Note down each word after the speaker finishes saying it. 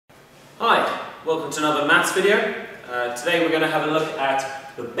Hi, welcome to another maths video. Today we're going to have a look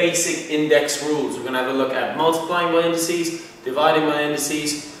at the basic index rules. We're going to have a look at multiplying by indices, dividing by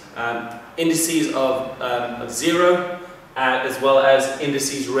indices, indices of 0, as well as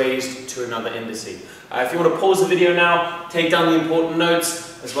indices raised to another indice. If you want to pause the video now, take down the important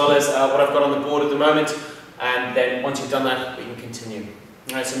notes, as well as what I've got on the board at the moment, and then once you've done that, we can continue.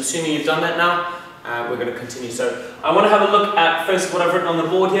 Alright, so I'm assuming you've done that now. We're going to continue. So I want to have a look at first what I've written on the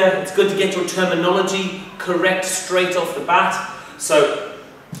board here. It's good to get your terminology correct straight off the bat. So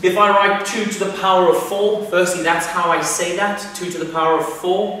if I write 2 to the power of 4, firstly that's how I say that, 2 to the power of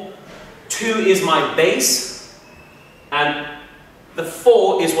 4. 2 is my base, and the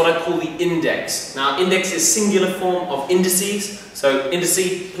 4 is what I call the index. Now index is singular form of indices, so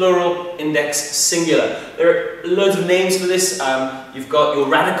indice, plural, index, singular. There are loads of names for this. You've got your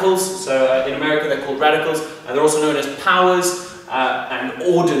radicals, so in America they're called radicals, and they're also known as powers and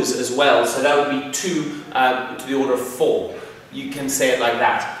orders as well, so that would be 2 to the order of 4. You can say it like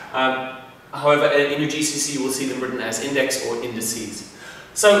that. However, in your GCSE you will see them written as index or indices.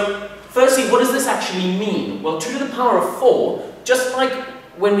 So firstly, what does this actually mean? Well, 2 to the power of 4, just like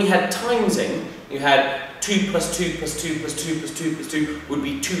when we had timesing, you had 2 plus 2 plus 2 plus 2 plus 2 plus 2 would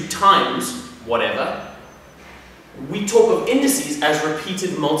be 2 times whatever. We talk of indices as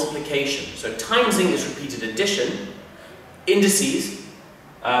repeated multiplication. So timesing is repeated addition. Indices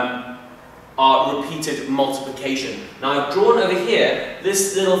are repeated multiplication. Now I've drawn over here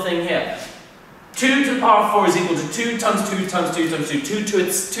this little thing here. 2 to the power of 4 is equal to 2 times 2 times 2 times 2,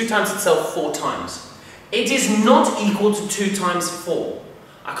 2 times itself 4 times. It is not equal to 2 times 4.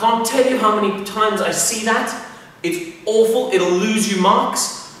 I can't tell you how many times I see that. It's awful, it'll lose you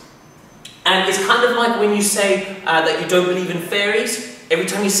marks. And it's kind of like when you say that you don't believe in fairies. Every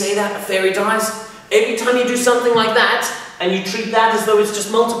time you say that, a fairy dies. Every time you do something like that, and you treat that as though it's just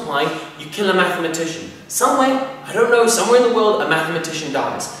multiplying, you kill a mathematician. Somewhere, I don't know, somewhere in the world, a mathematician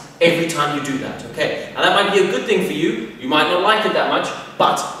dies. Every time you do that, okay? And that might be a good thing for you. You might not like it that much,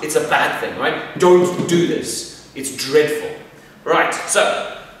 but it's a bad thing, right? Don't do this. It's dreadful. Right,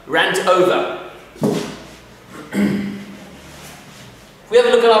 so, rant over. If we have a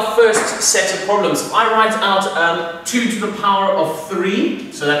look at our first set of problems, if I write out 2 to the power of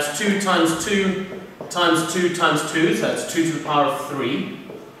 3, so that's 2 times 2 times 2 times 2, so that's 2 to the power of 3,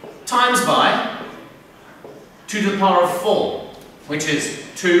 times by 2 to the power of 4, which is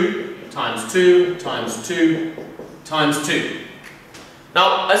 2 times 2 times 2 times 2.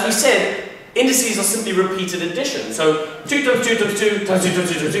 Now, as we said, indices are simply repeated addition. So 2 times 2 times 2 times 2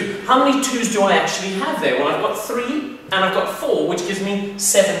 times 2 times 2. How many 2's do I actually have there? Well, I've got 3 and I've got 4, which gives me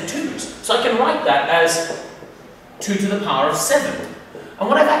 7 2's. So I can write that as 2 to the power of 7. And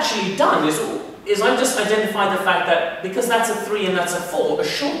what I've actually done is I've just identified the fact that because that's a 3 and that's a 4, a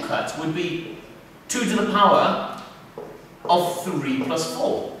shortcut would be 2 to the power of 3 plus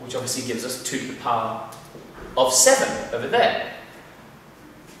 4, which obviously gives us 2 to the power of 7 over there.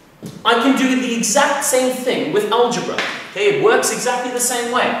 I can do the exact same thing with algebra. Okay, it works exactly the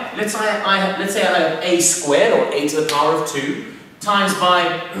same way. Let's say I have a squared, or a to the power of 2, times by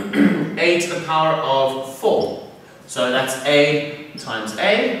a to the power of 4. So that's a times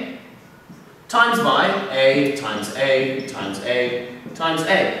a, times by a times a times a times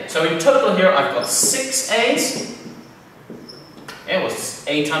a. So in total here I've got 6 a's. It was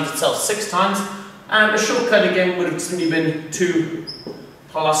a times itself 6 times, and the shortcut again would have simply been 2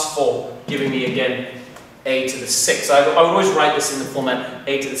 plus 4, giving me again a to the 6. I would always write this in the format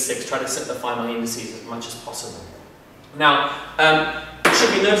a to the 6, try to simplify my indices as much as possible. Now, it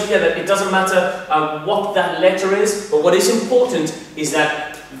should be noted here that it doesn't matter what that letter is, but what is important is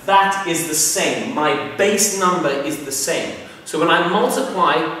that that is the same. My base number is the same. So when I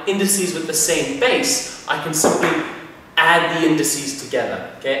multiply indices with the same base, I can simply add the indices together,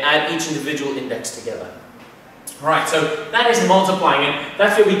 okay? Add each individual index together. Right, so that is multiplying, and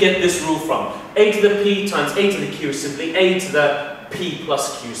that's where we get this rule from. A to the p times a to the q is simply a to the p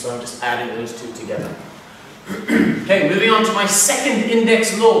plus q, so I'm just adding those two together. Okay, moving on to my second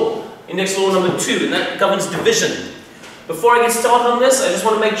index law number 2, and that governs division. Before I get started on this, I just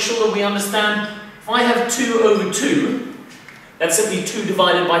want to make sure that we understand, if I have 2 over 2, that's simply 2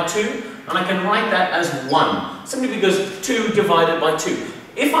 divided by 2, and I can write that as 1, simply because 2 divided by 2.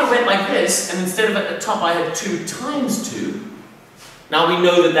 If I went like this, and instead of at the top I had 2 times 2, now we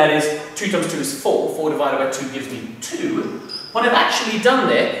know that that is 2 times 2 is 4, 4 divided by 2 gives me 2. What I've actually done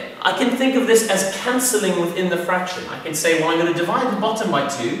there, I can think of this as cancelling within the fraction. I can say, well, I'm going to divide the bottom by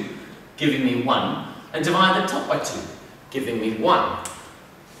 2, giving me 1, and divide the top by 2, giving me 1.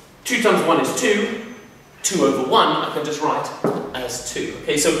 2 times 1 is 2, 2 over 1, I can just write as 2.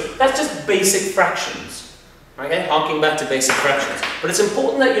 Okay, so that's just basic fractions. Okay, harking back to basic fractions. But it's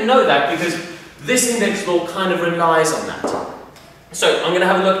important that you know that because this index law kind of relies on that. So I'm going to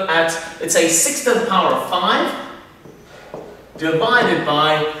have a look at, let's say, 6 to the power of 5 divided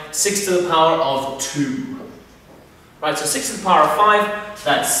by 6 to the power of 2. Right, so 6 to the power of 5,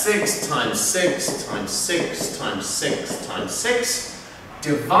 that's 6 times 6 times 6 times 6 times 6,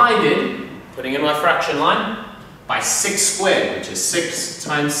 divided, putting in my fraction line, by 6 squared, which is 6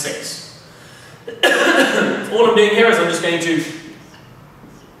 times 6. All I'm doing here is I'm just going to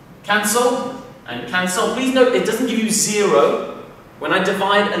cancel and cancel. Please note, it doesn't give you 0. When I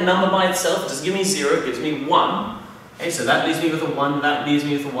divide a number by itself, it doesn't give me 0, it gives me 1. Okay, so that leaves me with a 1, that leaves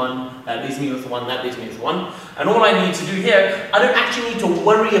me with a 1, that leaves me with a 1, that leaves me with a 1. And all I need to do here, I don't actually need to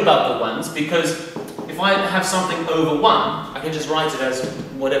worry about the ones because if I have something over 1, I can just write it as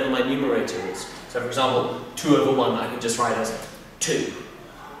whatever my numerator is. So for example, 2 over 1, I can just write as 2.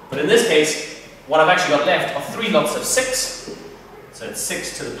 But in this case, what I've actually got left are 3 lots of 6. So it's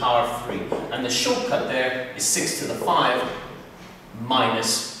 6 to the power of 3. And the shortcut there is 6 to the 5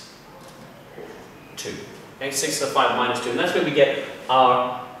 minus 2. Okay, 6 to the 5 minus 2. And that's where we get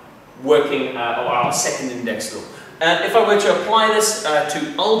our working, or our second index law. And if I were to apply this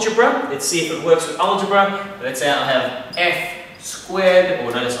to algebra, let's see if it works with algebra. Let's say I have f squared,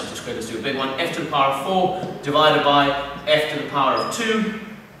 or no, let's not do squared, let's do a big one. F to the power of 4 divided by f to the power of 2.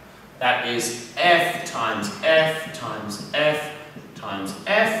 That is f times f times f times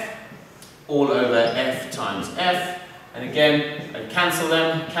f all over f times f. And again, I cancel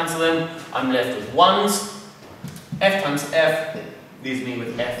them, I'm left with 1s. F times f leaves me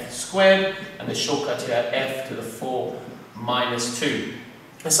with f squared, and the shortcut here, f to the 4 minus 2.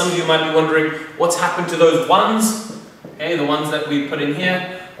 And some of you might be wondering, what's happened to those 1s? Okay, the ones that we put in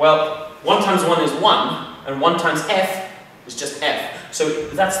here. Well, 1 times 1 is 1, and 1 times f is just f. So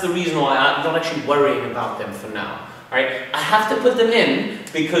that's the reason why I'm not actually worrying about them for now. Alright, I have to put them in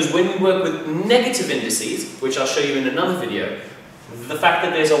because when we work with negative indices, which I'll show you in another video, the fact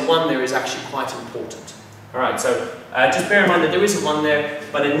that there's a 1 there is actually quite important. Alright, so just bear in mind that there is a 1 there,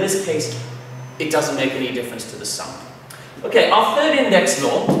 but in this case, it doesn't make any difference to the sum. Okay, our third index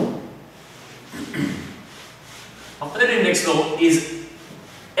law, is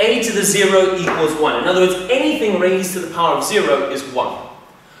a to the 0 equals 1. In other words, anything raised to the power of 0 is 1.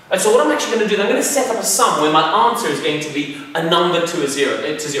 And so what I'm actually going to do is I'm going to set up a sum where my answer is going to be a number to 0.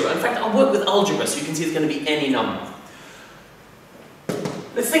 In fact, I'll work with algebra, so you can see it's going to be any number.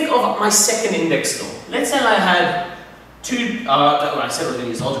 Let's think of my second index law. Let's say I had I said I was going to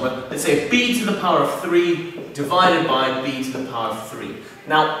use algebra. Let's say b to the power of 3 divided by b to the power of 3.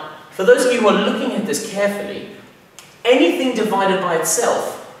 Now, for those of you who are looking at this carefully, anything divided by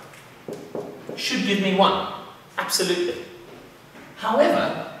itself should give me 1. Absolutely.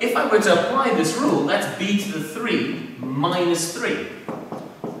 However, if I were to apply this rule, that's b to the 3 minus 3.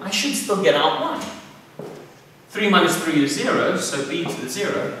 I should still get out 1. 3 minus 3 is 0, so b to the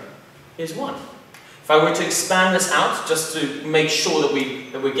 0 is 1. If I were to expand this out, just to make sure that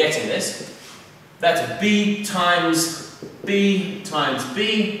we're getting this, that's b times b times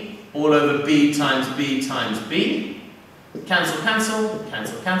b, all over b times b times b. Cancel, cancel,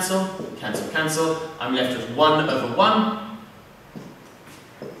 cancel, cancel, cancel, cancel. I'm left with 1 over 1,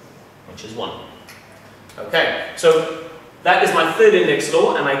 which is 1. Okay, so that is my third index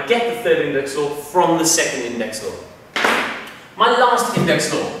law, and I get the third index law from the second index law. My last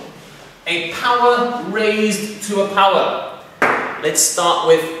index law, a power raised to a power. Let's start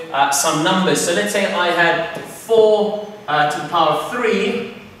with some numbers. So let's say I had 4 to the power of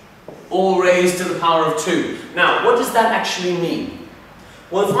 3, all raised to the power of 2. Now, what does that actually mean?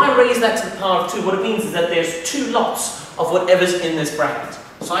 Well, if I raise that to the power of 2, what it means is that there's 2 lots of whatever's in this bracket.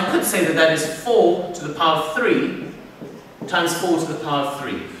 So I could say that that is 4 to the power of 3 times 4 to the power of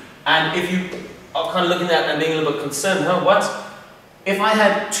 3. And if you are kind of looking at that and being a little bit concerned, what? If I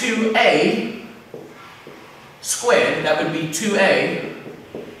had 2a squared, that would be 2a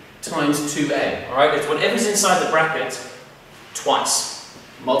times 2a. Alright, it's whatever's inside the bracket twice,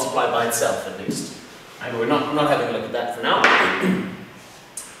 multiplied by itself at least. And we're not having a look at that for now.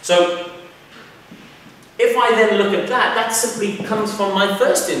 So, if I then look at that, that simply comes from my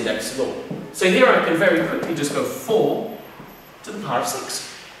first index law. So here I can very quickly just go 4 to the power of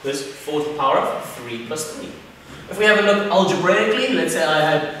 6. There's 4 to the power of 3 plus 3. If we have a look algebraically, let's say I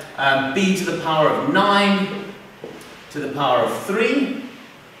had b to the power of 9 to the power of 3.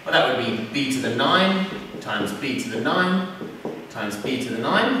 Well, that would be b to the 9 times b to the 9 times b to the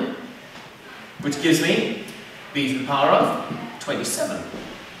 9, which gives me b to the power of 27.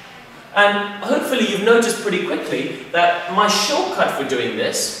 And hopefully you've noticed pretty quickly that my shortcut for doing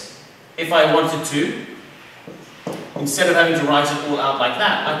this, if I wanted to, instead of having to write it all out like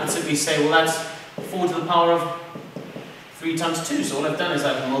that, I could simply say, well, that's 4 to the power of 3 times 2. So all I've done is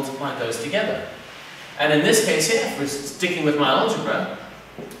I've multiplied those together. And in this case here, for sticking with my algebra,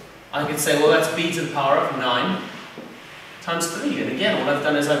 I could say, well, that's b to the power of 9 times 3. And again, all I've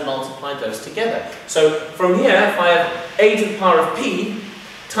done is I've multiplied those together. So from here, if I have a to the power of p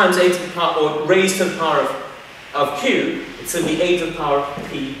times a to the power, or raised to the power of q, it's going to be a to the power of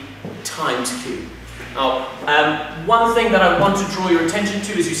p times q. Now, one thing that I want to draw your attention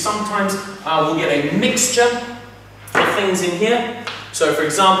to is you sometimes will get a mixture of things in here. So for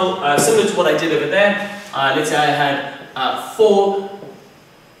example, similar to what I did over there, let's say I had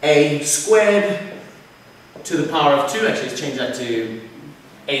 4a squared to the power of 2. Actually, let's change that to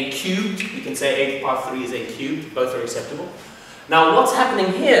a cubed. You can say a to the power of 3 is a cubed. Both are acceptable. Now, what's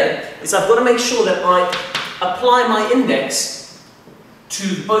happening here is I've got to make sure that I apply my index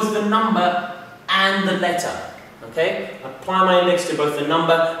to both the number and the letter. Okay? Apply my index to both the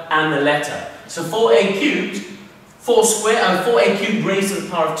number and the letter. So 4a cubed, 4a cubed raised to the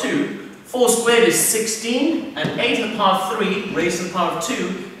power of 2. 4 squared is 16, and a to the power of 3 raised to the power of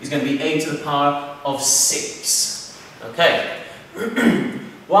 2 is going to be a to the power of 6. Okay.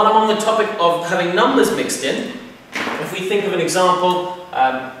 While I'm on the topic of having numbers mixed in, if we think of an example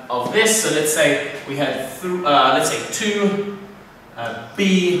of this, so let's say we had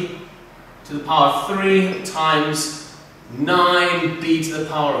 2b to the power of 3 times 9b to the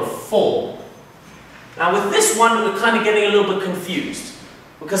power of 4. Now with this one, we're kind of getting a little bit confused,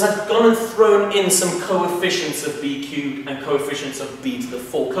 because I've gone and thrown in some coefficients of b cubed and coefficients of b to the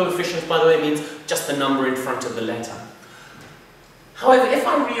 4. Coefficients, by the way, means just the number in front of the letter. However, if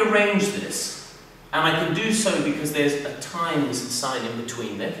I rearrange this, and I can do so because there's a times sign in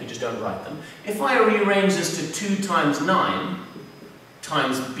between there, you just don't write them. If I rearrange this to 2 times 9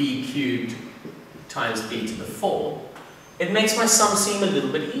 times b cubed times b to the 4, it makes my sum seem a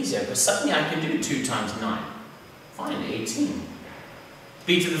little bit easier, because suddenly I can do 2 times 9. Fine, 18.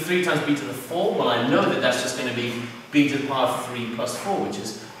 b to the 3 times b to the 4, well, I know that that's just going to be b to the power of 3 plus 4, which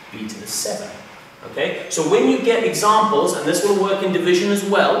is b to the 7. Okay, so when you get examples, and this will work in division as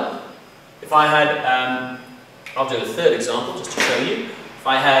well, if I had, I'll do a third example just to show you. If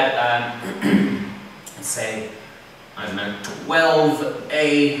I had, let's say, I don't know,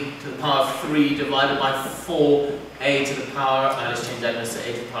 12a to the power of 3 divided by 4a to the power, let's change that, let's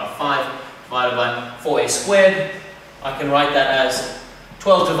say a to the power of 5 divided by 4a squared. I can write that as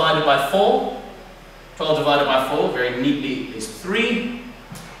 12 divided by 4. 12 divided by 4, very neatly, is 3.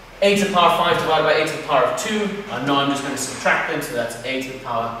 a to the power of 5 divided by a to the power of 2. I know I'm just going to subtract them, so that's a to the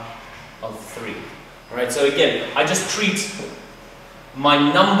power of 3. Alright, so again, I just treat my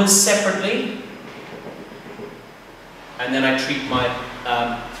numbers separately, and then I treat my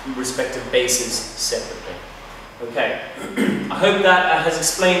respective bases separately. Okay, I hope that has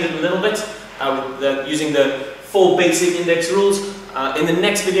explained it a little bit, using the 4 basic index rules. In the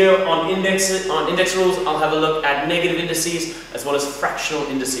next video on index rules, I'll have a look at negative indices as well as fractional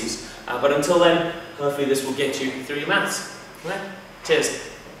indices. But until then, hopefully this will get you through your maths. All right? Cheers.